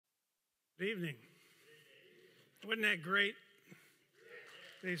Good evening. Wasn't that great?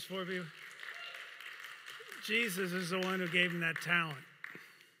 These four people. Jesus is the one who gave him that talent,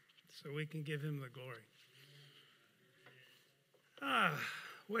 so we can give him the glory.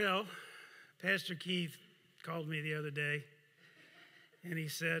 Well, Pastor Keith called me the other day, and he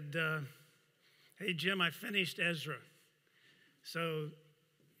said, hey, Jim, I finished Ezra, so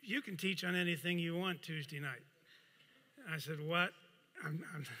you can teach on anything you want Tuesday night. I said, what?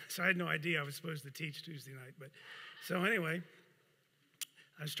 So I had no idea I was supposed to teach Tuesday night. But so anyway,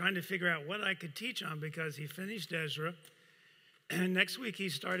 I was trying to figure out what I could teach on because he finished Ezra. And next week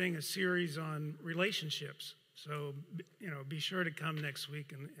he's starting a series on relationships. So, be sure to come next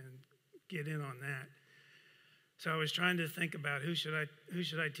week and get in on that. So I was trying to think about who should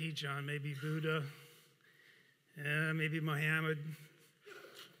I teach on? Maybe Buddha, maybe Muhammad.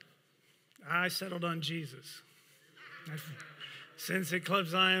 I settled on Jesus. Since at Club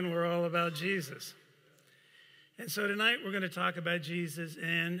Zion, we're all about Jesus. And so tonight we're going to talk about Jesus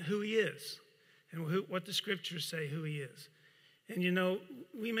and who he is and what the scriptures say who he is. And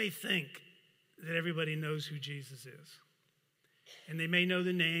we may think that everybody knows who Jesus is. And they may know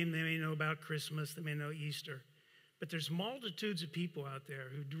the name, they may know about Christmas, they may know Easter. But there's multitudes of people out there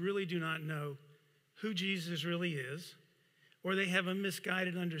who really do not know who Jesus really is, or they have a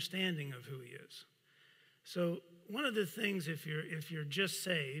misguided understanding of who he is. So one of the things, if you're just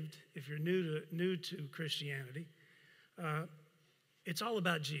saved, if you're new to Christianity, it's all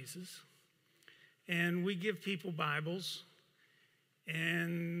about Jesus. And we give people Bibles,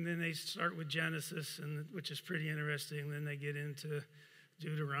 and then they start with Genesis, which is pretty interesting. Then they get into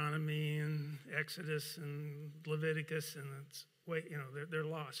Deuteronomy and Exodus and Leviticus, and they're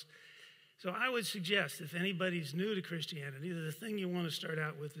lost. So I would suggest, if anybody's new to Christianity, the thing you want to start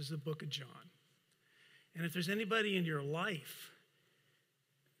out with is the book of John. And if there's anybody in your life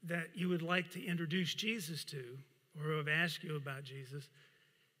that you would like to introduce Jesus to, or who have asked you about Jesus,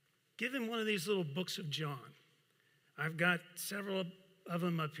 give him one of these little books of John. I've got several of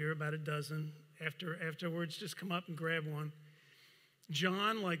them up here, about a dozen. Afterwards, just come up and grab one.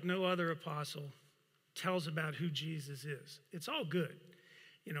 John, like no other apostle, tells about who Jesus is. It's all good.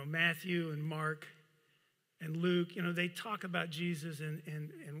 Matthew and Mark and Luke, they talk about Jesus and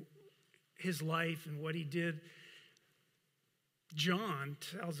his life and what he did. John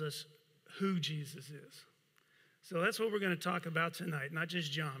tells us who Jesus is. So that's what we're going to talk about tonight, not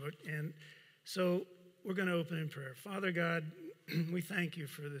just John. And so we're going to open in prayer. Father God, we thank you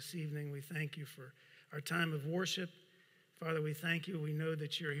for this evening. We thank you for our time of worship. Father, we thank you. We know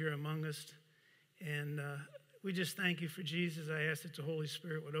that you're here among us. And we just thank you for Jesus. I ask that the Holy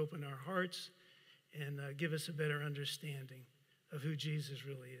Spirit would open our hearts and give us a better understanding of who Jesus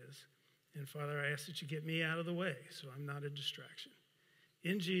really is. And Father, I ask that you get me out of the way so I'm not a distraction.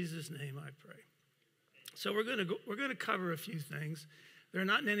 In Jesus' name I pray. So we're going to cover a few things. They're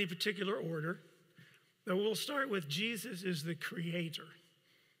not in any particular order, but we'll start with Jesus is the creator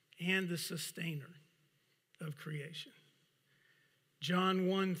and the sustainer of creation. John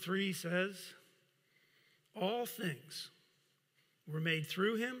 1:3 says, all things were made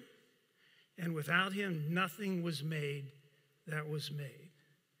through him, and without him nothing was made that was made.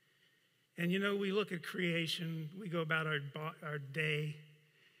 And we look at creation, we go about our day,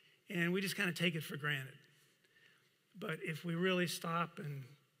 and we just kind of take it for granted. But if we really stop and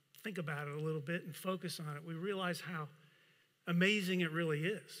think about it a little bit and focus on it, we realize how amazing it really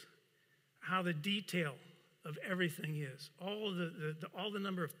is, how the detail of everything is, all the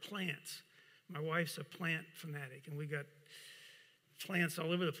number of plants. My wife's a plant fanatic, and we got plants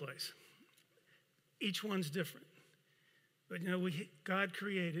all over the place. Each one's different. But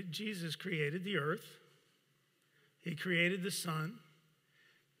Jesus created the earth. He created the sun.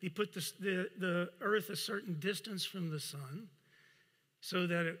 He put the earth a certain distance from the sun so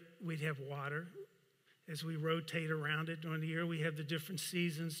that we'd have water. As we rotate around it during the year, we have the different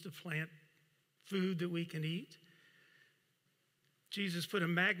seasons to plant food that we can eat. Jesus put a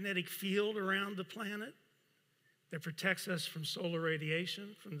magnetic field around the planet that protects us from solar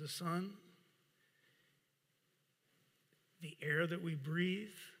radiation, from the sun. The air that we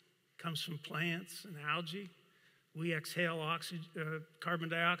breathe comes from plants and algae. We exhale carbon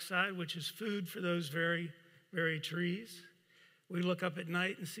dioxide, which is food for those very, very trees. We look up at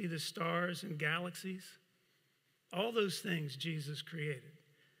night and see the stars and galaxies. All those things Jesus created.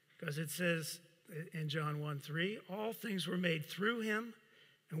 Because it says in John 1:3, all things were made through him,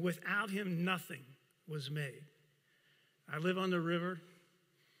 and without him nothing was made. I live on the river,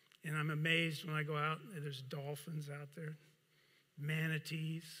 and I'm amazed when I go out, and there's dolphins out there,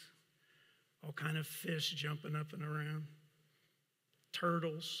 manatees, all kind of fish jumping up and around,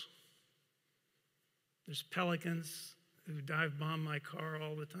 turtles, There's pelicans who dive bomb my car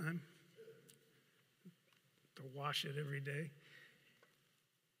all the time, to wash it every day.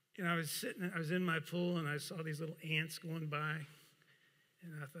 You know, I was in my pool and I saw these little ants going by,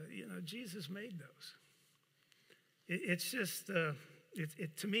 and I thought, you know, Jesus made those. It's just, to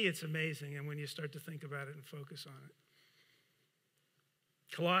me, it's amazing, and when you start to think about it and focus on it.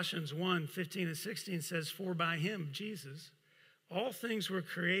 Colossians 1:15 and 16 says, "For by him, Jesus, all things were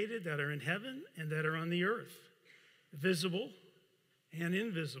created that are in heaven and that are on the earth, visible and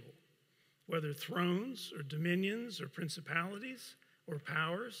invisible, whether thrones or dominions or principalities or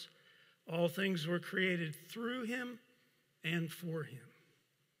powers, all things were created through him and for him."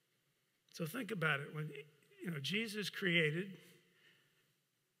 So think about it. When, you know, Jesus created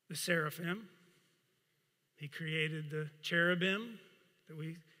the seraphim, he created the cherubim that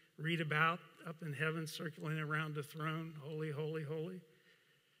we read about up in heaven circling around the throne, holy, holy, holy.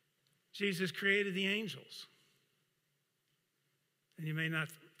 Jesus created the angels. And you may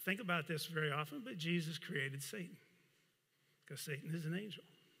not think about this very often, but Jesus created Satan, because Satan is an angel.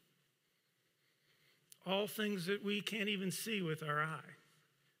 All things that we can't even see with our eye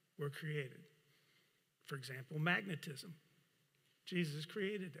were created. For example, magnetism. Jesus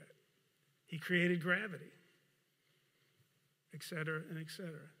created that. He created gravity, et cetera, and et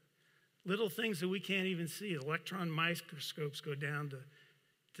cetera. Little things that we can't even see. Electron microscopes go down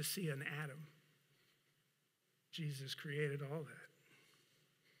to see an atom. Jesus created all that.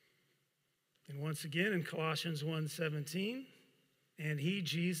 And once again in Colossians 1:17, "And he,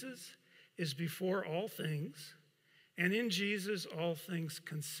 Jesus, is before all things, and in Jesus all things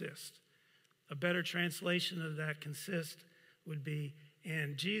consist." A better translation of that consist would be,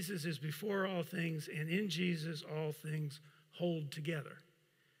 "And Jesus is before all things, and in Jesus all things hold together."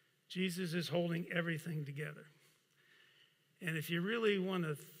 Jesus is holding everything together. And if you really want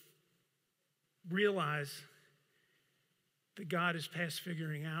to realize that God is past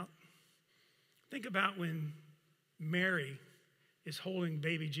figuring out, think about when Mary is holding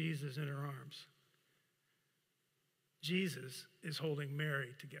baby Jesus in her arms. Jesus is holding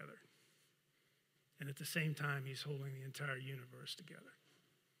Mary together. And at the same time, he's holding the entire universe together.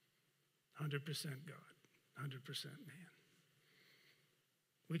 100% God, 100% man.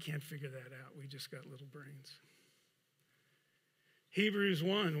 We can't figure that out. We just got little brains. Hebrews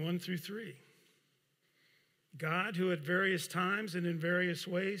 1:1-3. "God, who at various times and in various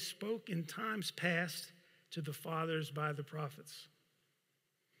ways spoke in times past to the fathers by the prophets,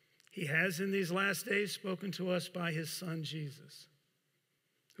 he has in these last days spoken to us by his Son Jesus,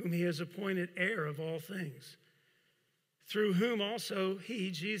 whom he has appointed heir of all things, through whom also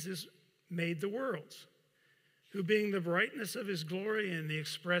he, Jesus, made the worlds, who being the brightness of his glory and the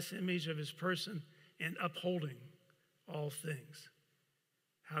express image of his person, and upholding all things."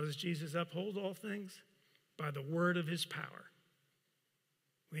 How does Jesus uphold all things? By the word of his power.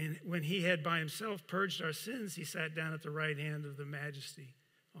 When he had by himself purged our sins, he sat down at the right hand of the majesty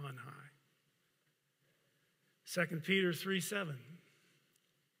on high. 2 Peter 3:7.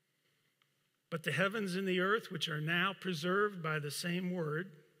 "But the heavens and the earth, which are now preserved by the same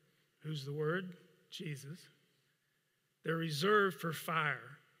word," who's the word? Jesus, "they're reserved for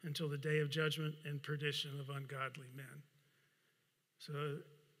fire until the day of judgment and perdition of ungodly men." So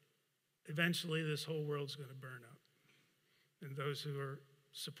eventually this whole world's going to burn up. And those who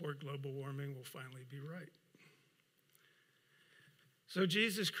support global warming will finally be right. So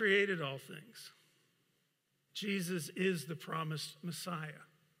Jesus created all things. Jesus is the promised Messiah,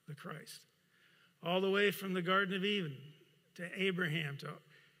 the Christ. All the way from the Garden of Eden to Abraham, to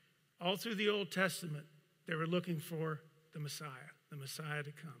all through the Old Testament, they were looking for the Messiah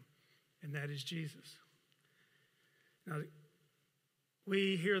to come, and that is Jesus. Now,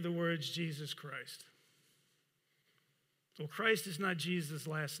 we hear the words Jesus Christ. Well, Christ is not Jesus'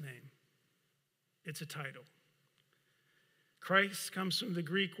 last name. It's a title. Christ comes from the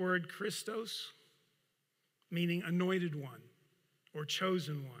Greek word Christos, meaning anointed one or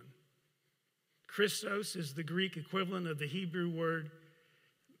chosen one. Christos is the Greek equivalent of the Hebrew word,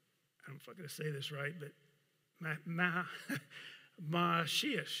 I don't know if I'm going to say this right, but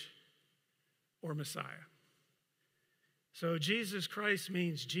Mashiach, or Messiah. So Jesus Christ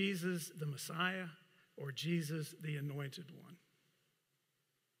means Jesus the Messiah, or Jesus the Anointed One.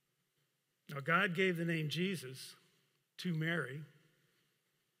 Now God gave the name Jesus to Mary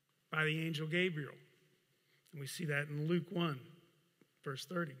by the angel Gabriel. And we see that in Luke 1, verse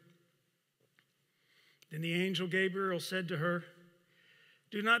 30. Then the angel Gabriel said to her,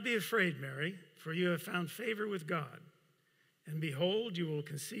 "Do not be afraid, Mary, for you have found favor with God. And behold, you will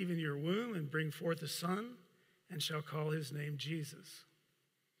conceive in your womb and bring forth a son, and shall call his name Jesus.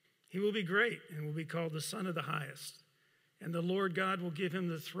 He will be great and will be called the Son of the Highest. And the Lord God will give him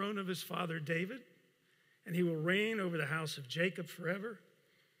the throne of his father David, and he will reign over the house of Jacob forever,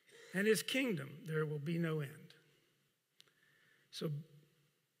 and his kingdom there will be no end. So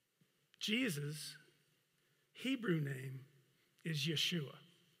Jesus' Hebrew name is Yeshua,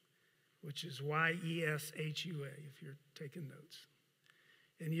 which is Y-E-S-H-U-A, if you're taking notes.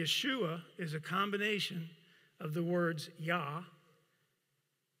 And Yeshua is a combination of the words Yah,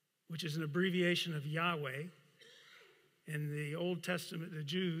 which is an abbreviation of Yahweh. In the Old Testament, the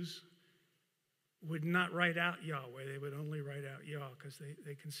Jews would not write out Yahweh. They would only write out Yah because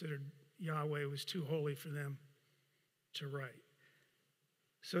they considered Yahweh was too holy for them to write.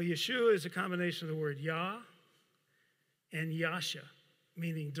 So Yeshua is a combination of the word Yah and Yasha,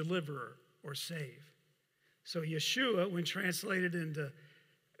 meaning deliverer or save. So Yeshua, when translated into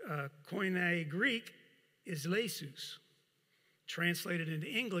Koine Greek, is Jesus. Translated into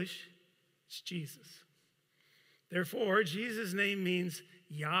English, it's Jesus. Therefore, Jesus' name means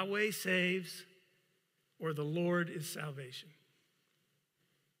Yahweh saves, or the Lord is salvation.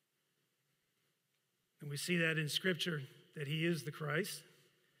 And we see that in Scripture, that he is the Christ.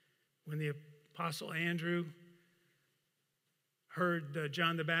 When the Apostle Andrew heard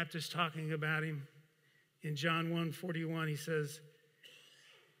John the Baptist talking about him, in John 1:41, he says,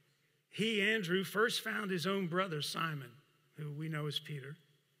 he, Andrew, first found his own brother Simon, who we know as Peter,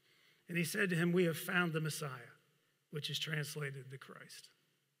 and he said to him, we have found the Messiah, which is translated the Christ.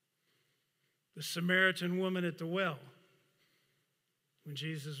 The Samaritan woman at the well, when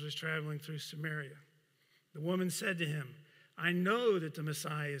Jesus was traveling through Samaria, the woman said to him, I know that the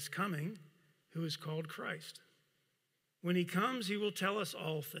Messiah is coming, who is called Christ. When he comes, he will tell us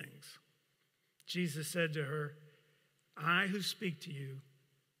all things. Jesus said to her, I who speak to you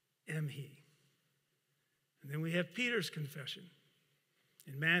am he. And then we have Peter's confession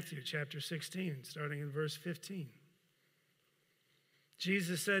in Matthew chapter 16, starting in verse 15.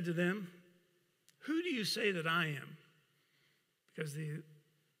 Jesus said to them, who do you say that I am? Because the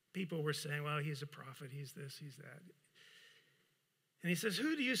people were saying, well, he's a prophet, he's this, he's that. And he says,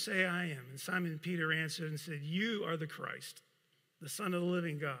 who do you say I am? And Simon Peter answered and said, you are the Christ, the Son of the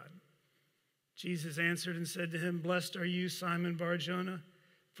living God. Jesus answered and said to him, blessed are you, Simon Bar-Jonah,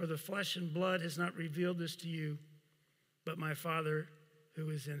 for the flesh and blood has not revealed this to you, but my Father who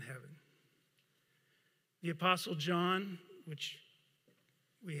is in heaven. The Apostle John, which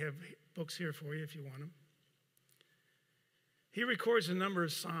we have books here for you if you want them, he records a number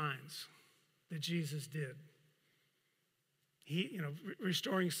of signs that Jesus did. He,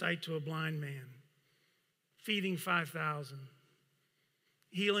 restoring sight to a blind man, feeding 5,000,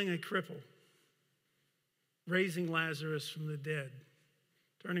 healing a cripple, raising Lazarus from the dead,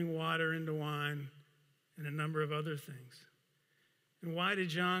 turning water into wine, and a number of other things. And why did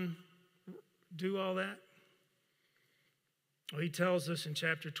John do all that? Well, he tells us in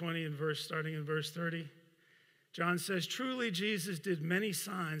chapter 20 starting in verse 30, John says, truly Jesus did many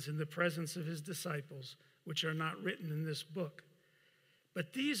signs in the presence of his disciples, which are not written in this book.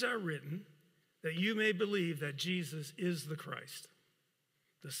 But these are written that you may believe that Jesus is the Christ,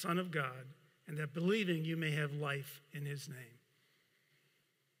 the Son of God, and that believing you may have life in his name.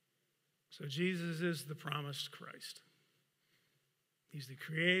 So Jesus is the promised Christ. He's the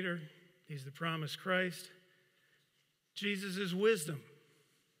creator. He's the promised Christ. Jesus is wisdom.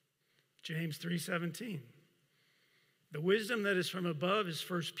 James 3:17. The wisdom that is from above is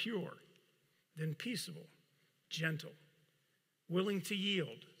first pure, then peaceable, gentle, willing to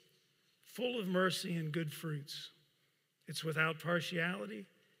yield, full of mercy and good fruits. It's without partiality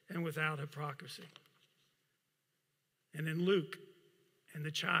and without hypocrisy. And in Luke, and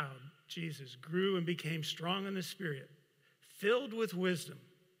the child, Jesus, grew and became strong in the Spirit, filled with wisdom,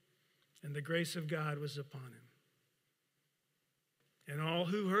 and the grace of God was upon him. And all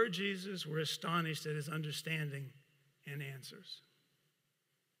who heard Jesus were astonished at his understanding and answers.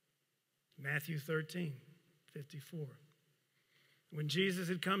 Matthew 13:54. When Jesus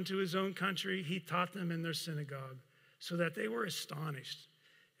had come to his own country, he taught them in their synagogue, so that they were astonished.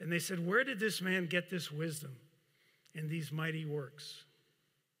 And they said, where did this man get this wisdom and these mighty works?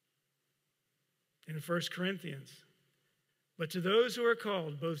 In 1 Corinthians, but to those who are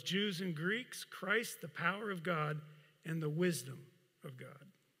called, both Jews and Greeks, Christ, the power of God and the wisdom of God.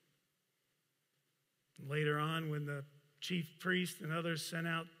 And later on, when the chief priest and others sent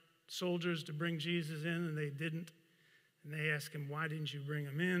out soldiers to bring Jesus in, and they didn't, and they asked him, why didn't you bring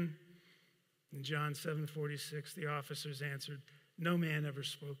him in? In John 7:46, the officers answered, no man ever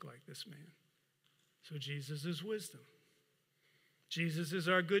spoke like this man. So Jesus is wisdom. Jesus is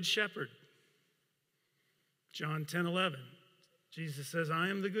our good shepherd. John 10:11, Jesus says, I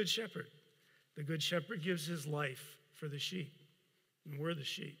am the good shepherd. The good shepherd gives his life for the sheep, and we're the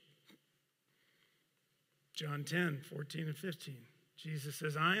sheep. John 10, 14 and 15. Jesus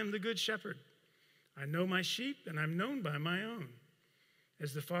says, I am the good shepherd. I know my sheep, and I'm known by my own.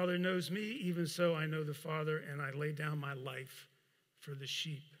 As the Father knows me, even so I know the Father, and I lay down my life for the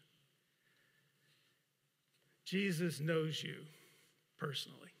sheep. Jesus knows you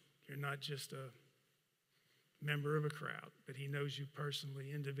personally. You're not just a member of a crowd, but he knows you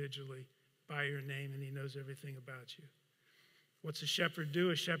personally, individually, by your name, and he knows everything about you. What's a shepherd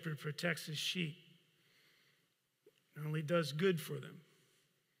do? A shepherd protects his sheep. Not only does good for them.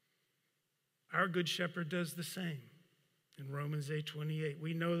 Our good shepherd does the same. In Romans 8:28,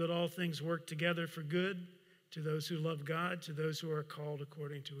 we know that all things work together for good to those who love God, to those who are called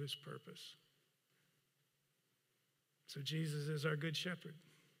according to his purpose. So Jesus is our good shepherd.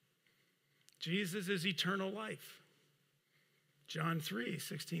 Jesus is eternal life. John 3,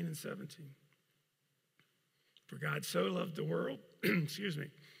 16 and 17. For God so loved the world,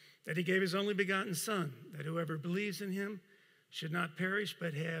 that he gave his only begotten Son, that whoever believes in him should not perish,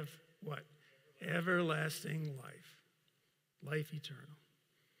 but have what? Everlasting life. Life eternal.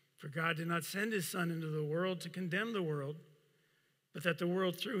 For God did not send his Son into the world to condemn the world, but that the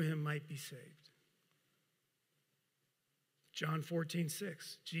world through him might be saved. John 14,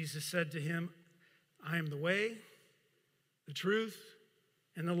 6. Jesus said to him, I am the way, the truth,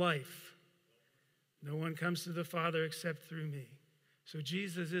 and the life. No one comes to the Father except through me. So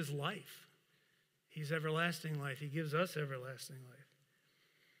Jesus is life. He's everlasting life. He gives us everlasting life.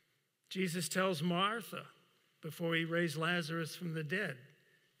 Jesus tells Martha before he raised Lazarus from the dead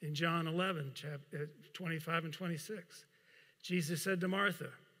in John 11, 25 and 26. Jesus said to Martha,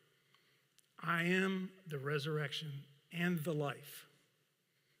 I am the resurrection and the life.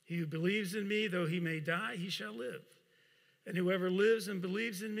 He who believes in me, though he may die, he shall live. And whoever lives and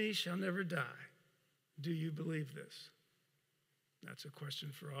believes in me shall never die. Do you believe this? That's a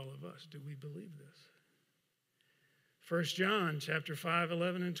question for all of us. Do we believe this? 1 John chapter 5,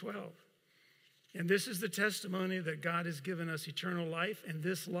 11 and 12. And this is the testimony that God has given us eternal life, and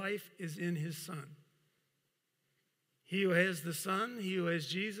this life is in his Son. He who has the Son, he who has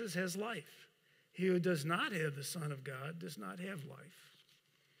Jesus, has life. He who does not have the Son of God does not have life.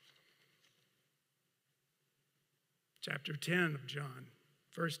 Chapter 10 of John,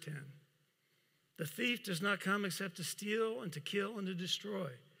 verse 10. The thief does not come except to steal and to kill and to destroy.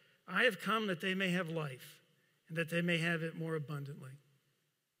 I have come that they may have life, and that they may have it more abundantly.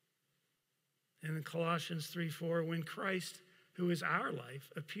 And in Colossians 3:4, when Christ, who is our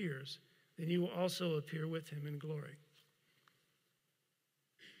life, appears, then you will also appear with him in glory.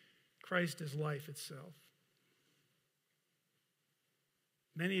 Christ is life itself.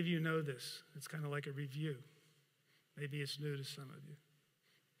 Many of you know this. It's kind of like a review. Maybe it's new to some of you.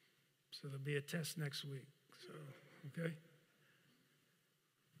 So there'll be a test next week. So, okay?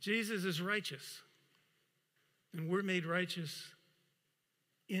 Jesus is righteous. And we're made righteous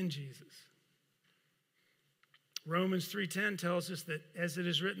in Jesus. Romans 3:10 tells us that as it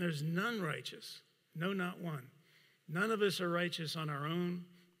is written, there's none righteous. No, not one. None of us are righteous on our own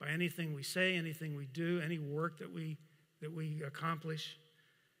by anything we say, anything we do, any work that we accomplish.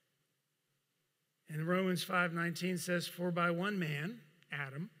 And Romans 5:19 says, for by one man,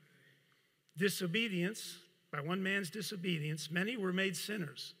 Adam, by one man's disobedience, many were made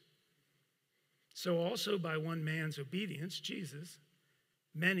sinners. So also by one man's obedience, Jesus,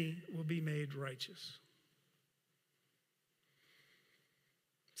 many will be made righteous.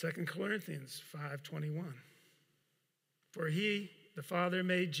 2 Corinthians 5:21. For he, the Father,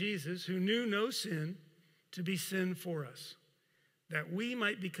 made Jesus, who knew no sin, to be sin for us, that we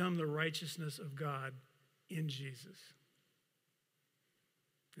might become the righteousness of God in Jesus.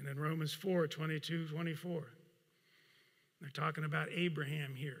 And in Romans 4:22-24, they're talking about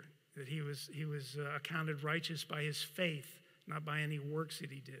Abraham here, that he was accounted righteous by his faith, not by any works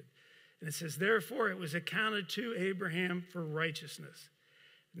that he did. And it says, therefore it was accounted to Abraham for righteousness.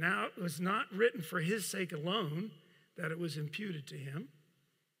 Now it was not written for his sake alone that it was imputed to him,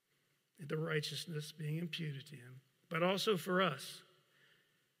 the righteousness being imputed to him, but also for us.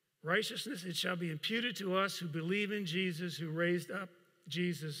 Righteousness, it shall be imputed to us who believe in Jesus, who raised up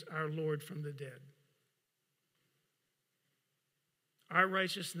Jesus, our Lord, from the dead. Our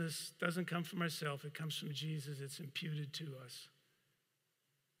righteousness doesn't come from ourselves. It comes from Jesus. It's imputed to us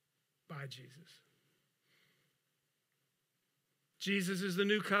by Jesus. Jesus is the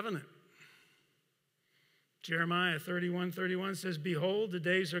new covenant. Jeremiah 31:31 says, behold, the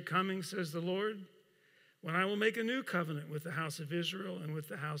days are coming, says the Lord, when I will make a new covenant with the house of Israel and with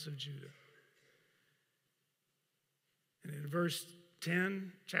the house of Judah. And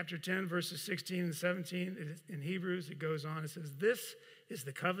in chapter 10, verses 16 and 17, in Hebrews, it goes on, it says, "This is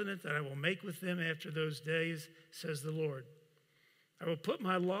the covenant that I will make with them after those days, says the Lord. I will put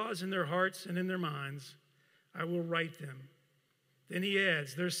my laws in their hearts and in their minds. I will write them." Then he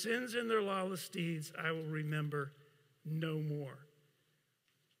adds, "Their sins and their lawless deeds I will remember no more."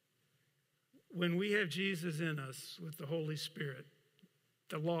 When we have Jesus in us with the Holy Spirit,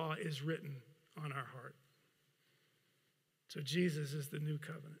 the law is written on our heart. So Jesus is the new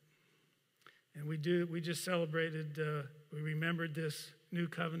covenant. And we just celebrated, we remembered this new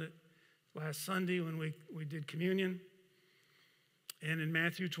covenant last Sunday when we did communion. And in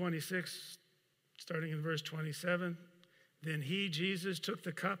Matthew 26, starting in verse 27, "Then he, Jesus, took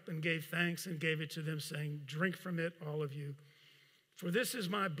the cup and gave thanks and gave it to them, saying, 'Drink from it, all of you. For this is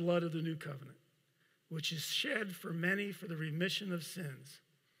my blood of the new covenant, which is shed for many for the remission of sins.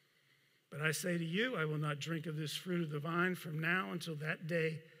 But I say to you, I will not drink of this fruit of the vine from now until that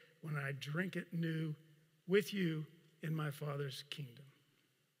day when I drink it new with you in my Father's kingdom.'"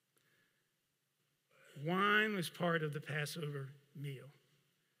 Wine was part of the Passover meal.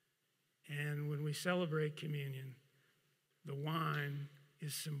 And when we celebrate communion, the wine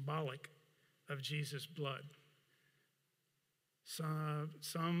is symbolic of Jesus' blood.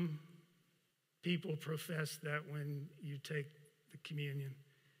 Some people profess that when you take the communion,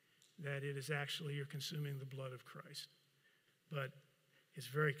 that it is actually you're consuming the blood of Christ. But it's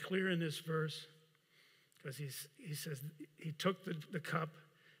very clear in this verse because he says he took the cup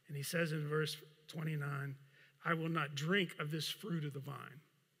and he says in verse 29, "I will not drink of this fruit of the vine,"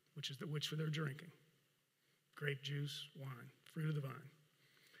 which they're drinking. Grape juice, wine, fruit of the vine.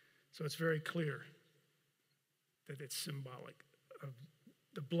 So it's very clear that it's symbolic of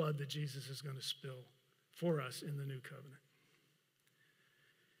the blood that Jesus is going to spill for us in the new covenant.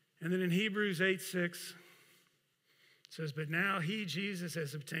 And then in Hebrews 8:6, it says, "But now he, Jesus,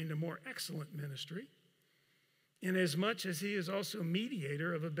 has obtained a more excellent ministry, inasmuch as he is also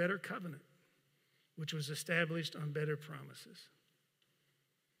mediator of a better covenant, which was established on better promises."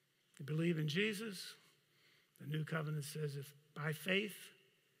 You believe in Jesus, the new covenant says if by faith,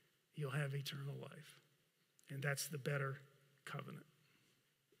 you'll have eternal life. And that's the better covenant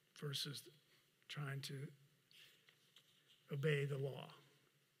versus trying to obey the law,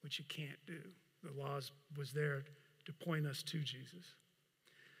 which you can't do. The law was there to point us to Jesus.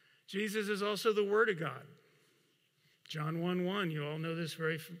 Jesus is also the Word of God. John 1:1, you all know this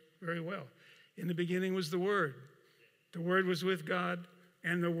very, very well. "In the beginning was the Word. The Word was with God,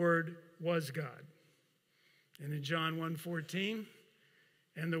 and the Word was God." And in John 1:14,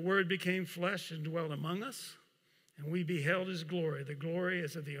 "And the Word became flesh and dwelt among us, and we beheld his glory. The glory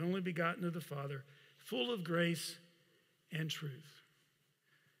as of the only begotten of the Father, full of grace and truth."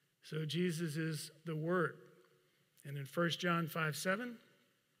 So Jesus is the Word. And in 1 John 5:7,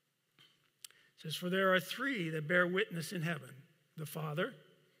 it says, "For there are three that bear witness in heaven, the Father,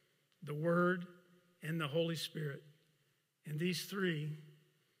 the Word, and the Holy Spirit. And these three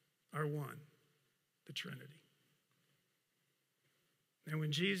are one," the Trinity. And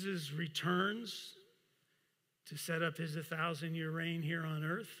when Jesus returns to set up his 1,000-year reign here on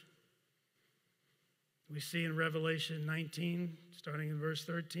earth, we see in Revelation 19, starting in verse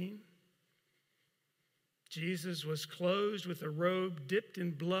 13, "Jesus was clothed with a robe dipped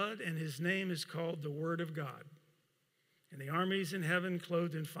in blood, and his name is called the Word of God. And the armies in heaven,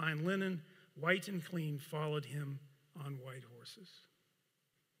 clothed in fine linen, white and clean, followed him on white horses."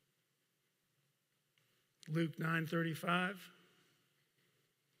 Luke 9:35,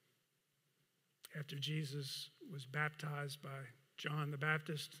 after Jesus was baptized by John the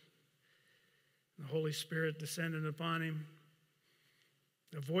Baptist, the Holy Spirit descended upon him.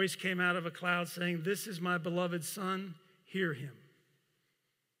 A voice came out of a cloud saying, "This is my beloved Son, hear him."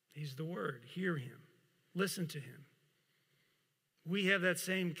 He's the Word, hear him, listen to him. We have that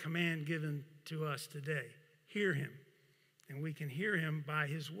same command given to us today, hear him. And we can hear him by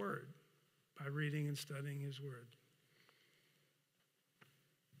his Word, by reading and studying his Word.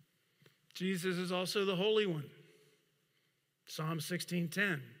 Jesus is also the Holy One. Psalm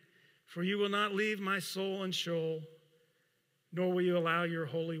 16:10, "For you will not leave my soul in Sheol, nor will you allow your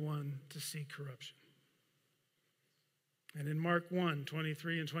Holy One to see corruption." And in Mark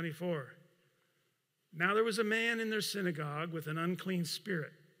 1:23 and 24, "Now there was a man in their synagogue with an unclean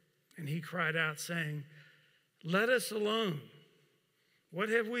spirit, and he cried out, saying, 'Let us alone. What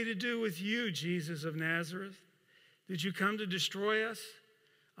have we to do with you, Jesus of Nazareth? Did you come to destroy us?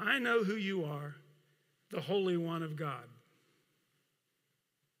 I know who you are, the Holy One of God.'"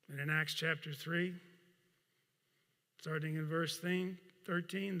 And in Acts chapter 3, starting in verse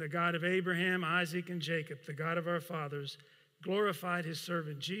 13, the God of Abraham, Isaac, and Jacob, the God of our fathers, glorified his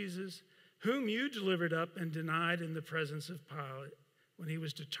servant Jesus, whom you delivered up and denied in the presence of Pilate when he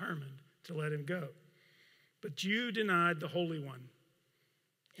was determined to let him go. But you denied the Holy One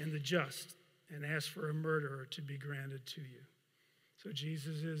and the just and asked for a murderer to be granted to you. So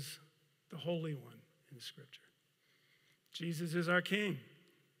Jesus is the Holy One in Scripture. Jesus is our King.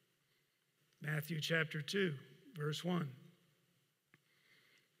 Matthew chapter 2, verse 1.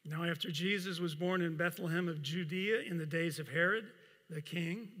 Now after Jesus was born in Bethlehem of Judea in the days of Herod the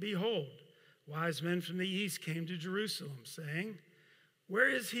king, behold, wise men from the east came to Jerusalem, saying, where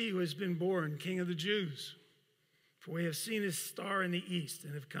is he who has been born King of the Jews? For we have seen his star in the east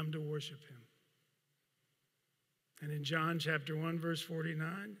and have come to worship him. And in John chapter 1, verse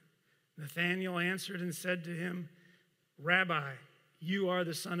 49, Nathanael answered and said to him, Rabbi, you are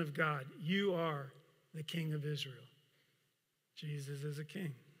the Son of God. You are the King of Israel. Jesus is a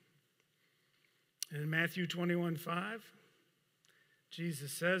king. And in Matthew 21:5,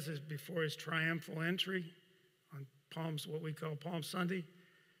 Jesus says, as before his triumphal entry on what we call Palm Sunday,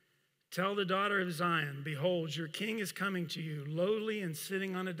 tell the daughter of Zion, behold, your king is coming to you, lowly and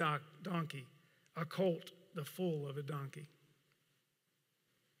sitting on a donkey, a colt, the foal of a donkey.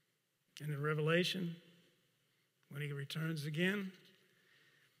 And in Revelation, when he returns again,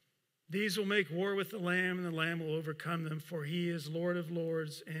 these will make war with the Lamb, and the Lamb will overcome them, for he is Lord of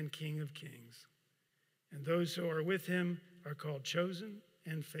lords and King of kings. And those who are with him are called chosen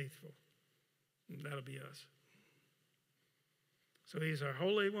and faithful. And that'll be us. So he's our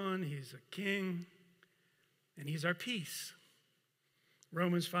Holy One, he's a king, and he's our peace.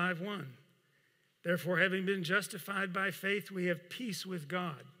 Romans 5:1. Therefore, having been justified by faith, we have peace with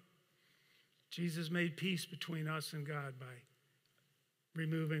God. Jesus made peace between us and God by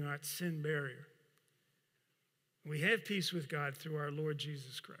removing our sin barrier. We have peace with God through our Lord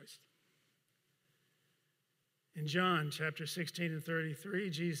Jesus Christ. In John chapter 16 and 33,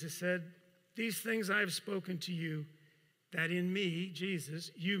 Jesus said, these things I have spoken to you, that in me,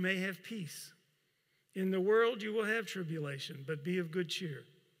 Jesus, you may have peace. In the world you will have tribulation, but be of good cheer.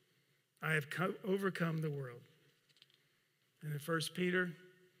 I have overcome the world. And in 1 Peter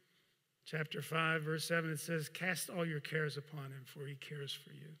chapter 5, verse 7, it says, cast all your cares upon him, for he cares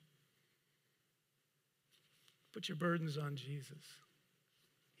for you. Put your burdens on Jesus.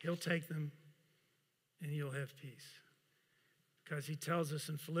 He'll take them, and you'll have peace. Because he tells us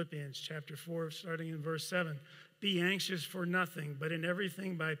in Philippians chapter 4, starting in verse 7, be anxious for nothing, but in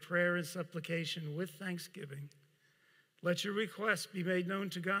everything by prayer and supplication with thanksgiving, let your requests be made known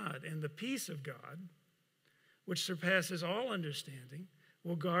to God, and the peace of God, which surpasses all understanding,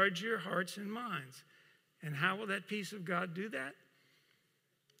 will guard your hearts and minds. And how will that peace of God do that?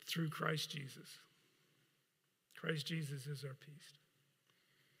 Through Christ Jesus. Christ Jesus is our peace.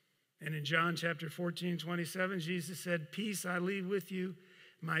 And in John chapter 14:27, Jesus said, peace I leave with you,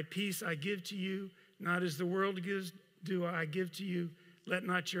 my peace I give to you, not as the world gives, do I give to you. Let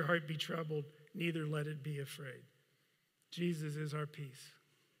not your heart be troubled, neither let it be afraid. Jesus is our peace.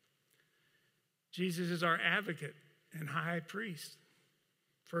 Jesus is our advocate and high priest.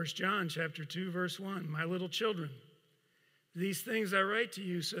 1 John chapter 2, verse 1, my little children, these things I write to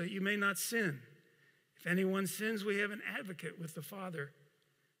you so that you may not sin. If anyone sins, we have an advocate with the Father,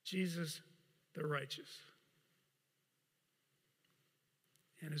 Jesus the righteous.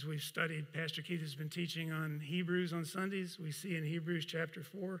 And as we've studied, Pastor Keith has been teaching on Hebrews on Sundays. We see in Hebrews chapter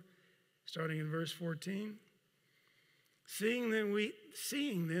 4, starting in verse 14, seeing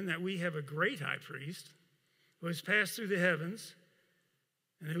then that we have a great high priest who has passed through the heavens.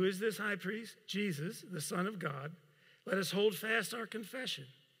 And who is this high priest? Jesus, the Son of God. Let us hold fast our confession.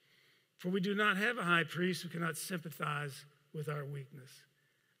 For we do not have a high priest who cannot sympathize with our weakness,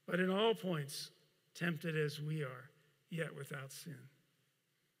 but in all points tempted as we are, yet without sin.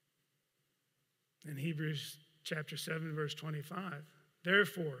 In Hebrews chapter 7, verse 25,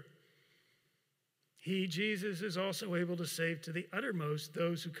 therefore, he, Jesus, is also able to save to the uttermost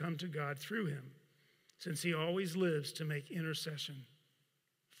those who come to God through him, since he always lives to make intercession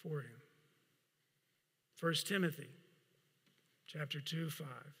for him. 1 Timothy chapter 2:5.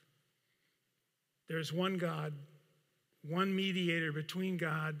 There's one God, one mediator between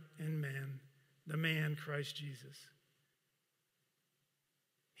God and man, the man Christ Jesus.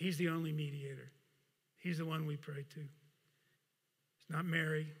 He's the only mediator. He's the one we pray to. It's not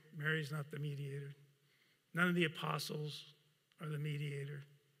Mary. Mary's not the mediator. None of the apostles are the mediator.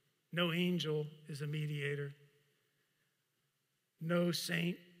 No angel is a mediator. No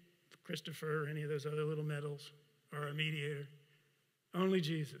saint, Christopher, or any of those other little medals are a mediator. Only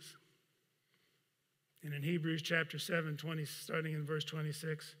Jesus. And in Hebrews chapter 7, starting in verse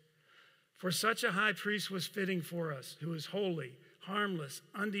 26, for such a high priest was fitting for us, who is holy, harmless,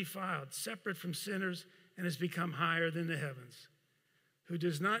 undefiled, separate from sinners, and has become higher than the heavens, who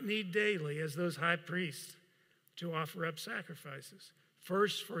does not need daily, as those high priests, to offer up sacrifices,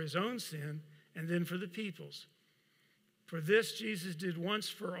 first for his own sin and then for the people's. For this Jesus did once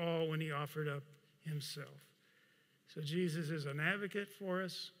for all when he offered up himself. So Jesus is an advocate for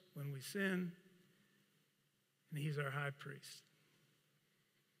us when we sin, and he's our high priest.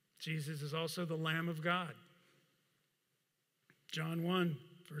 Jesus is also the Lamb of God. John 1,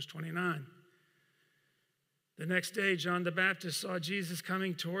 verse 29. The next day, John the Baptist saw Jesus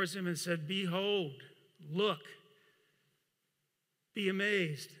coming towards him and said, behold, look, be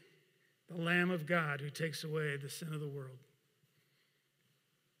amazed, the Lamb of God who takes away the sin of the world.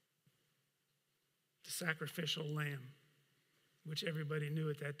 The sacrificial lamb, which everybody knew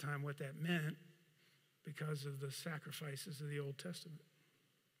at that time what that meant because of the sacrifices of the Old Testament.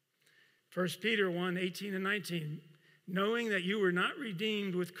 1 Peter 1, 18 and 19, knowing that you were not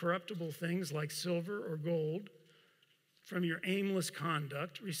redeemed with corruptible things like silver or gold from your aimless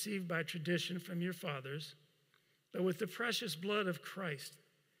conduct received by tradition from your fathers, but with the precious blood of Christ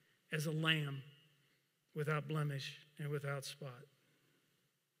as a lamb without blemish and without spot.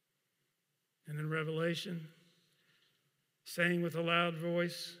 And in Revelation, saying with a loud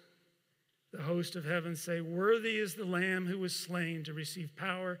voice, the host of heaven say, worthy is the Lamb who was slain to receive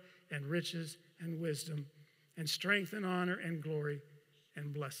power and riches and wisdom and strength and honor and glory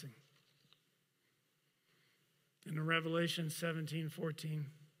and blessing. And in Revelation 17:14,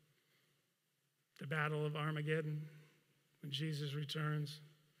 the battle of Armageddon, when Jesus returns,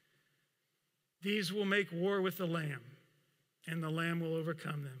 these will make war with the Lamb, and the Lamb will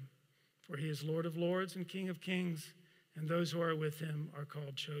overcome them. For he is Lord of lords and King of kings, and those who are with him are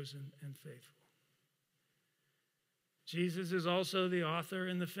called chosen and faithful. Jesus is also the author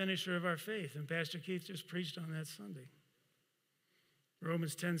and the finisher of our faith, and Pastor Keith just preached on that Sunday.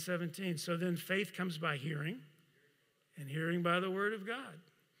 Romans 10:17, so then faith comes by hearing, and hearing by the word of God.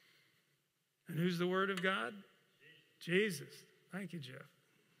 And who's the word of God? Jesus. Thank you, Jeff.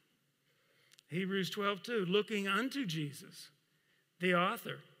 Hebrews 12:2, looking unto Jesus, the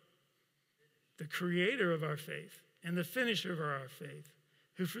author, the creator of our faith, and the finisher of our faith,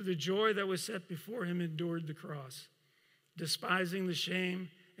 who for the joy that was set before him endured the cross, despising the shame,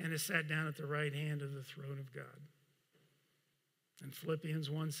 and has sat down at the right hand of the throne of God. And Philippians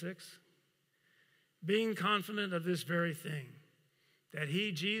 1:6, being confident of this very thing, that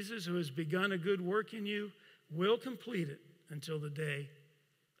he, Jesus, who has begun a good work in you, will complete it until the day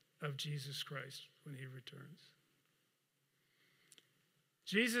of Jesus Christ when he returns.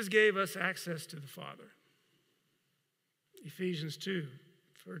 Jesus gave us access to the Father. Ephesians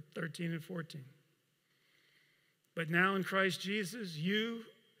 2:13 and 14. But now in Christ Jesus, you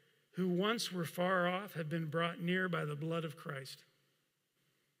who once were far off have been brought near by the blood of Christ.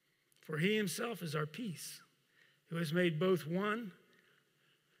 For he himself is our peace, who has made both one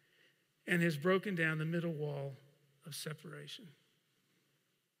and has broken down the middle wall of separation.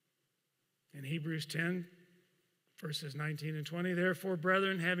 In Hebrews 10, verses 19 and 20, therefore,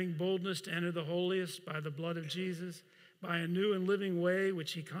 brethren, having boldness to enter the holiest by the blood of Jesus, by a new and living way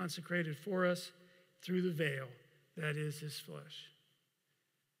which he consecrated for us through the veil, that is his flesh.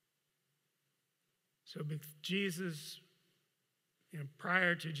 So Jesus,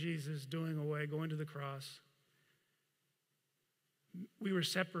 prior to Jesus going to the cross, we were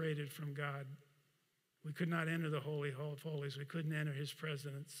separated from God. We could not enter the Holy of Holies. We couldn't enter his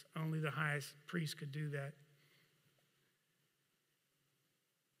presence. Only the highest priest could do that.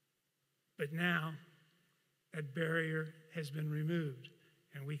 But now, that barrier has been removed,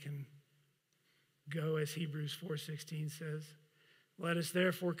 and we can go, as Hebrews 4:16 says, let us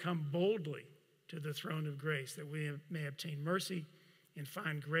therefore come boldly to the throne of grace, that we may obtain mercy and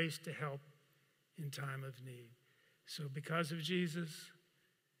find grace to help in time of need. So because of Jesus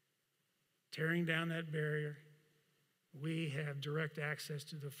tearing down that barrier, we have direct access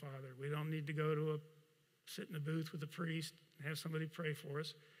to the Father. We don't need to sit in a booth with a priest and have somebody pray for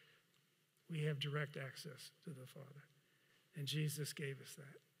us. We have direct access to the Father. And Jesus gave us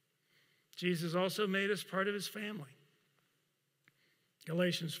that. Jesus also made us part of his family.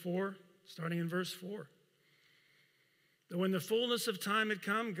 Galatians 4, starting in verse 4. That when the fullness of time had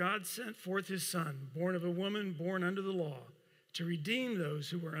come, God sent forth his Son, born of a woman, born under the law, to redeem those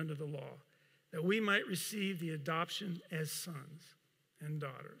who were under the law, that we might receive the adoption as sons and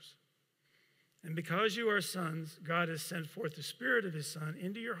daughters. And because you are sons, God has sent forth the Spirit of his Son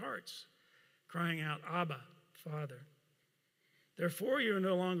into your hearts, crying out, Abba, Father. Therefore, you are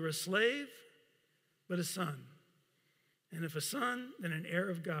no longer a slave, but a son. And if a son, then an heir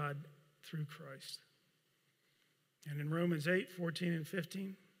of God through Christ. And in Romans 8:14 and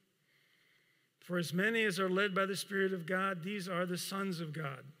 15, for as many as are led by the Spirit of God, these are the sons of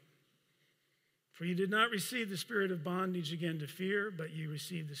God. For you did not receive the spirit of bondage again to fear, but you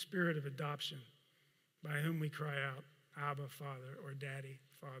received the spirit of adoption, by whom we cry out, Abba, Father, or Daddy,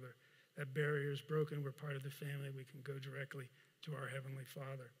 Father. That barrier is broken. We're part of the family. We can go directly to our Heavenly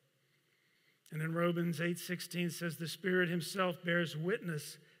Father. And in Romans 8:16 says, the Spirit himself bears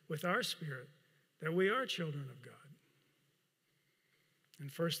witness with our spirit that we are children of God. In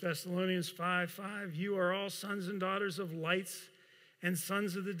 1 Thessalonians 5:5, you are all sons and daughters of lights and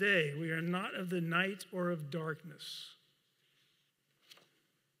sons of the day. We are not of the night or of darkness.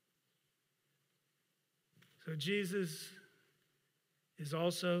 So Jesus is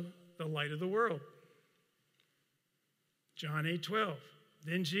also the light of the world. John 8:12.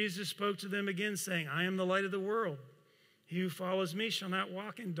 Then Jesus spoke to them again, saying, I am the light of the world. He who follows me shall not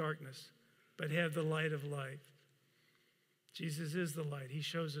walk in darkness, but have the light of life. Jesus is the light. He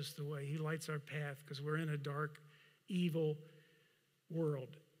shows us the way. He lights our path because we're in a dark, evil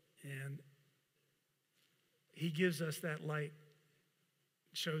world. And he gives us that light,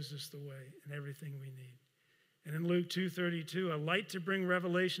 shows us the way and everything we need. And in Luke 2:32, a light to bring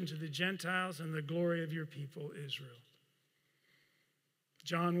revelation to the Gentiles and the glory of your people, Israel.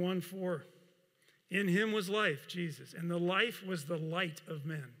 John 1:4, in him was life, Jesus, and the life was the light of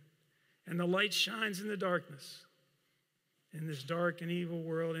men. And the light shines in the darkness. In this dark and evil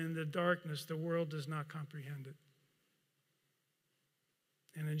world, in the darkness, the world does not comprehend it.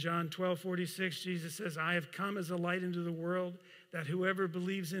 And in John 12:46, Jesus says, I have come as a light into the world, that whoever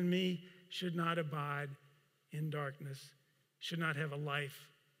believes in me should not abide in darkness, should not have a life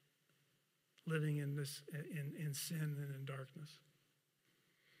living in sin and in darkness.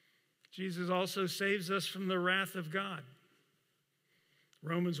 Jesus also saves us from the wrath of God.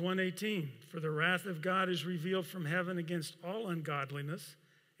 Romans 1:18, for the wrath of God is revealed from heaven against all ungodliness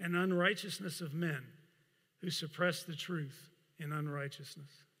and unrighteousness of men who suppress the truth in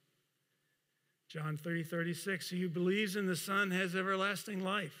unrighteousness. John 3:36, he who believes in the Son has everlasting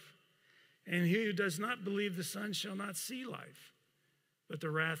life, and he who does not believe the Son shall not see life, but the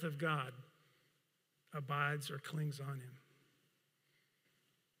wrath of God abides or clings on him.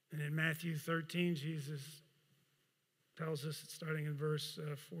 And in Matthew 13, Jesus tells us, starting in verse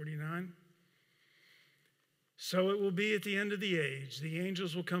 49, so it will be at the end of the age. The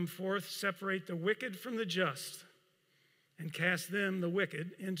angels will come forth, separate the wicked from the just, and cast them, the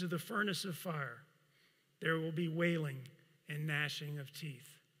wicked, into the furnace of fire. There will be wailing and gnashing of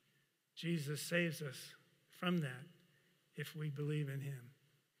teeth. Jesus saves us from that if we believe in him.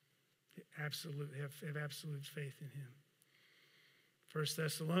 Have absolute faith in him. 1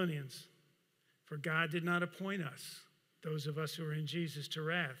 Thessalonians, for God did not appoint us, those of us who are in Jesus, to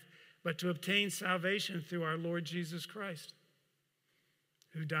wrath, but to obtain salvation through our Lord Jesus Christ,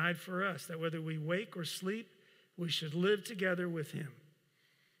 who died for us, that whether we wake or sleep, we should live together with him.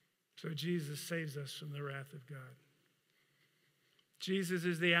 So Jesus saves us from the wrath of God. Jesus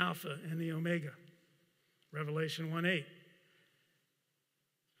is the Alpha and the Omega. Revelation 1:8.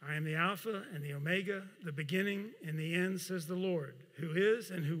 I am the Alpha and the Omega, the beginning and the end, says the Lord, who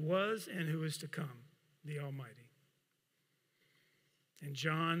is and who was and who is to come, the Almighty. And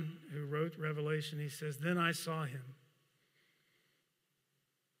John, who wrote Revelation, he says, then I saw him.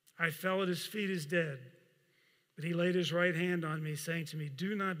 I fell at his feet as dead, but he laid his right hand on me, saying to me,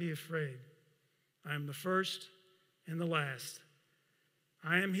 do not be afraid. I am the first and the last.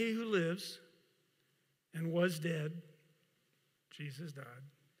 I am he who lives and was dead. Jesus died.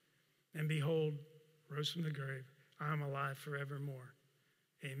 And behold, rose from the grave. I am alive forevermore.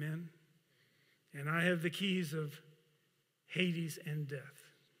 Amen. And I have the keys of Hades and death.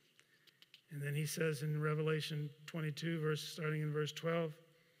 And then he says in Revelation 22, starting in verse 12,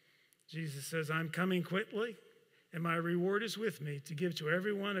 Jesus says, I'm coming quickly, and my reward is with me to give to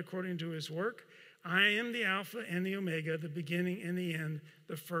everyone according to his work. I am the Alpha and the Omega, the beginning and the end,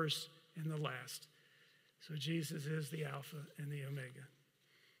 the first and the last. So Jesus is the Alpha and the Omega.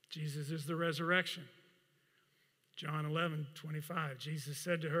 Jesus is the resurrection. John 11:25, Jesus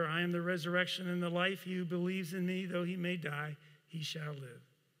said to her, I am the resurrection and the life. He who believes in me, though he may die, he shall live.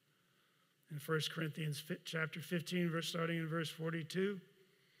 In 1 Corinthians chapter 15, starting in verse 42, it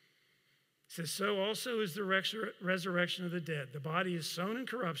says, so also is the resurrection of the dead. The body is sown in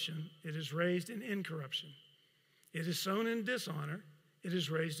corruption, it is raised in incorruption. It is sown in dishonor, it is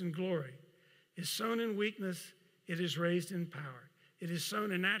raised in glory. It is sown in weakness, it is raised in power. It is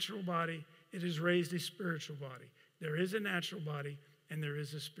sown a natural body, it is raised a spiritual body. There is a natural body and there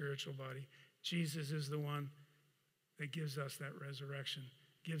is a spiritual body. Jesus is the one that gives us that resurrection,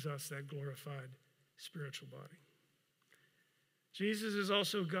 gives us that glorified spiritual body. Jesus is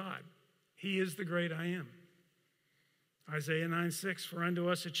also God. He is the great I am. Isaiah 9:6, for unto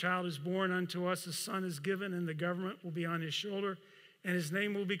us a child is born, unto us a son is given, and the government will be on his shoulder, and his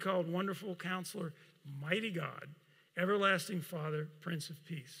name will be called Wonderful Counselor, Mighty God, Everlasting Father, Prince of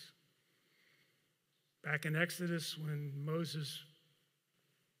Peace. Back in Exodus, when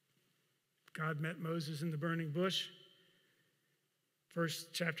God met Moses in the burning bush,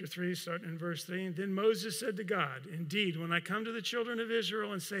 chapter 3, starting in verse 3, and then Moses said to God, indeed, when I come to the children of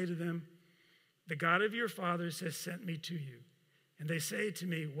Israel and say to them, the God of your fathers has sent me to you. And they say to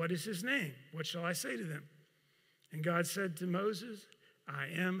me, what is his name? What shall I say to them? And God said to Moses, I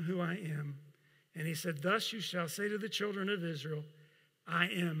am who I am. And he said, thus you shall say to the children of Israel, I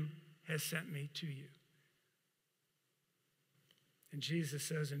am has sent me to you. And Jesus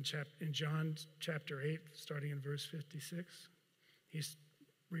says in John chapter 8, starting in verse 56, he's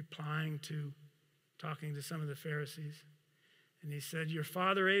talking to some of the Pharisees. And he said, your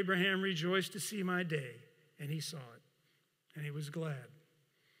father Abraham rejoiced to see my day, and he saw it, and he was glad.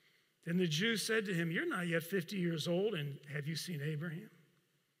 Then the Jews said to him, you're not yet 50 years old, and have you seen Abraham?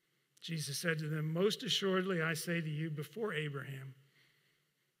 Jesus said to them, most assuredly I say to you, before Abraham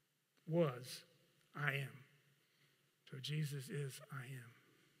was, I am. So Jesus is I am.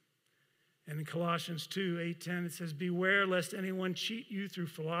 And in Colossians 2:8-10, it says, beware lest anyone cheat you through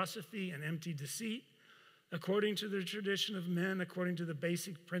philosophy and empty deceit, according to the tradition of men, according to the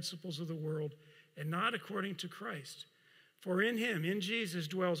basic principles of the world, and not according to Christ. For in him, in Jesus,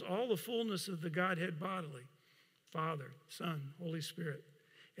 dwells all the fullness of the Godhead bodily, Father, Son, Holy Spirit.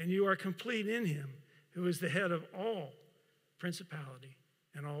 And you are complete in him, who is the head of all principality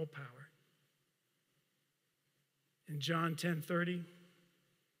and all power. In John 10:30,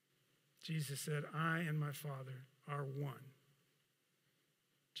 Jesus said, I and my Father are one.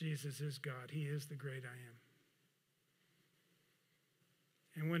 Jesus is God. He is the great I am.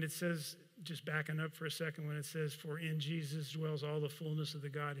 And when it says, just backing up for a second, when it says, for in Jesus dwells all the fullness of the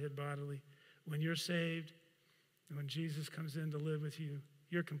Godhead bodily, when you're saved, and when Jesus comes in to live with you,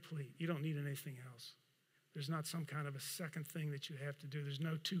 you're complete. You don't need anything else. There's not some kind of a second thing that you have to do. There's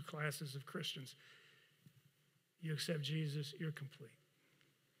no two classes of Christians. You accept Jesus, you're complete.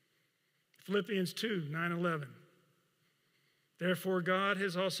 Philippians 2:9-11. Therefore God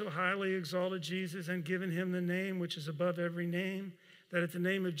has also highly exalted Jesus and given him the name which is above every name, that at the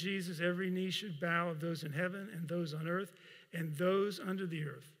name of Jesus every knee should bow, of those in heaven and those on earth and those under the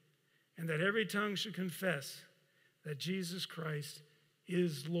earth, and that every tongue should confess that Jesus Christ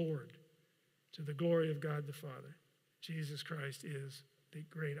is Lord, to the glory of God the Father. Jesus Christ is the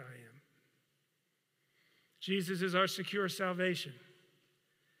great I am. Jesus is our secure salvation.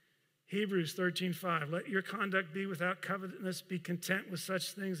 Hebrews 13:5, let your conduct be without covetousness, be content with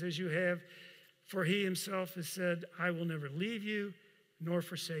such things as you have, for he himself has said, I will never leave you nor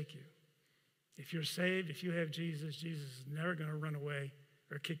forsake you. If you're saved, if you have Jesus, Jesus is never going to run away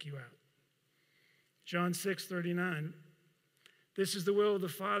or kick you out. John 6:39, this is the will of the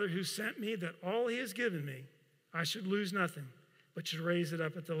Father who sent me, that all he has given me, I should lose nothing, but should raise it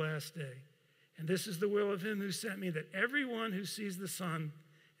up at the last day. And this is the will of him who sent me, that everyone who sees the Son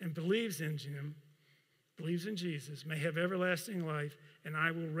and believes in him, believes in Jesus, may have everlasting life, and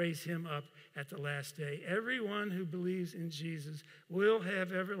I will raise him up at the last day. Everyone who believes in Jesus will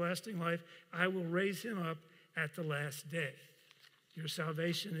have everlasting life. I will raise him up at the last day. Your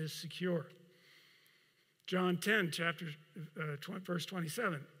salvation is secure. John 10, verse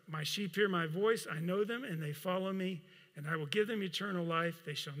 27, my sheep hear my voice, I know them, and they follow me, and I will give them eternal life.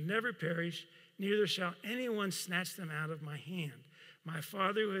 They shall never perish, neither shall anyone snatch them out of my hand. My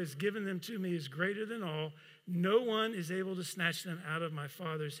Father who has given them to me is greater than all. No one is able to snatch them out of my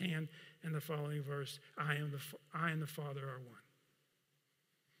Father's hand. And the following verse, I and the Father are one.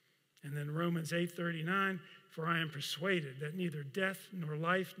 And then Romans 8:39, for I am persuaded that neither death, nor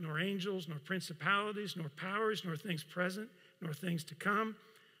life, nor angels, nor principalities, nor powers, nor things present, nor things to come,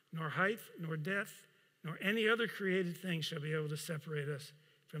 nor height, nor depth, nor any other created thing shall be able to separate us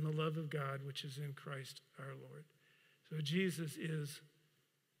from the love of God which is in Christ our Lord. So Jesus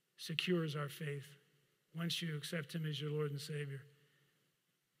secures our faith. Once you accept him as your Lord and Savior,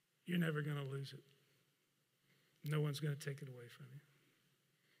 you're never going to lose it. No one's going to take it away from you.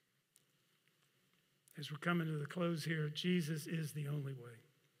 As we're coming to the close here, Jesus is the only way.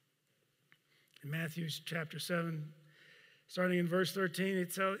 In Matthew chapter 7, starting in verse 13,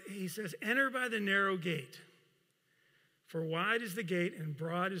 he says, enter by the narrow gate, for wide is the gate and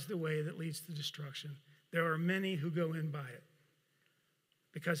broad is the way that leads to destruction. There are many who go in by it.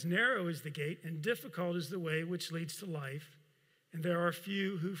 Because narrow is the gate and difficult is the way which leads to life, and there are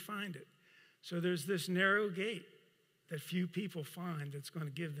few who find it. So there's this narrow gate that few people find that's going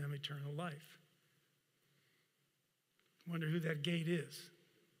to give them eternal life. Wonder who that gate is.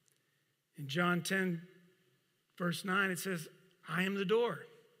 In John 10, verse 9, it says, I am the door.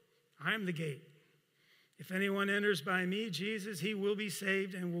 I am the gate. If anyone enters by me, Jesus, he will be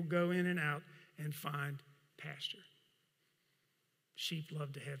saved and will go in and out and find pasture. Sheep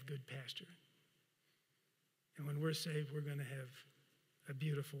love to have good pasture. And when we're saved, we're going to have a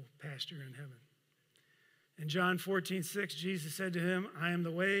beautiful pasture in heaven. In John 14:6, Jesus said to him, I am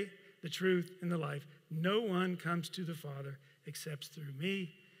the way, the truth, and the life. No one comes to the Father except through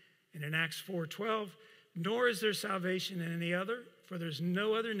me. And in Acts 4:12, nor is there salvation in any other, for there's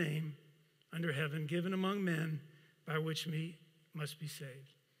no other name under heaven given among men by which we must be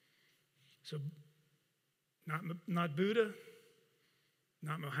saved. So not Buddha,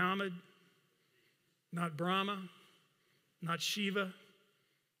 not Muhammad, not Brahma, not Shiva,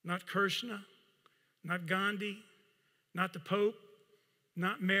 not Krishna, not Gandhi, not the Pope,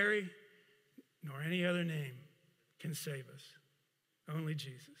 not Mary, nor any other name can save us. Only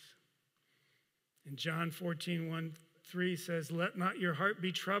Jesus. In John 14:1-3 says, let not your heart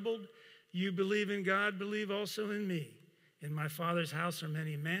be troubled. You believe in God, believe also in me. In my Father's house are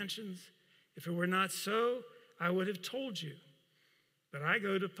many mansions. If it were not so, I would have told you. But I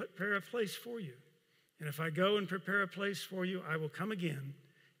go to prepare a place for you. And if I go and prepare a place for you, I will come again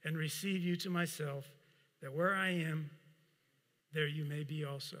and receive you to myself, that where I am, there you may be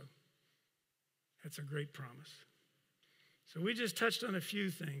also. That's a great promise. So we just touched on a few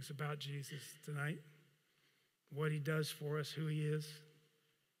things about Jesus tonight, what he does for us, who he is.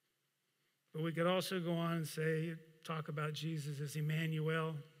 But we could also go on and talk about Jesus as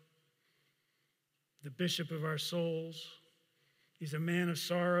Emmanuel, the bishop of our souls. He's a man of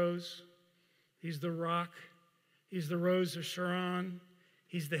sorrows. He's the rock. He's the rose of Sharon.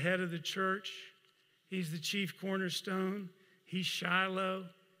 He's the head of the church. He's the chief cornerstone. He's Shiloh.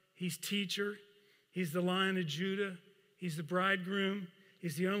 He's teacher. He's the Lion of Judah. He's the bridegroom.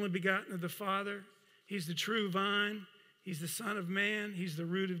 He's the only begotten of the Father. He's the true vine. He's the Son of Man. He's the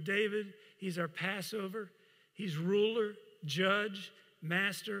root of David. He's our Passover. He's ruler, judge,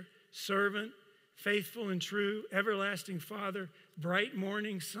 master, servant, faithful and true, everlasting Father, bright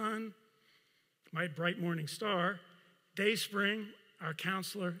morning sun, my bright morning star, day spring, our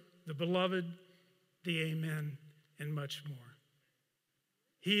counselor, the beloved, the amen, and much more.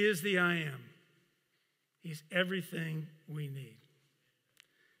 He is the I am. He's everything we need.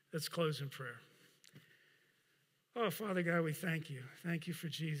 Let's close in prayer. Oh, Father God, we thank you. Thank you for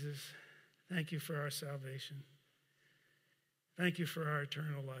Jesus. Thank you for our salvation. Thank you for our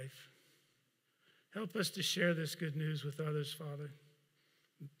eternal life. Help us to share this good news with others, Father,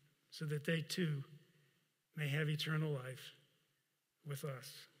 so that they too may have eternal life with us.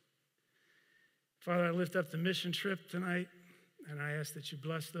 Father, I lift up the mission trip tonight, and I ask that you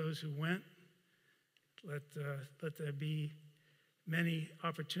bless those who went. Let there be many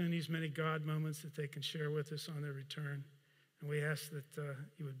opportunities, many God moments that they can share with us on their return. And we ask that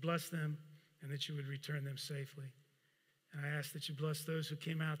you would bless them and that you would return them safely. And I ask that you bless those who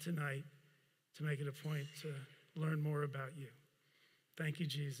came out tonight to make it a point to learn more about you. Thank you,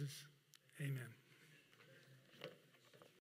 Jesus. Amen.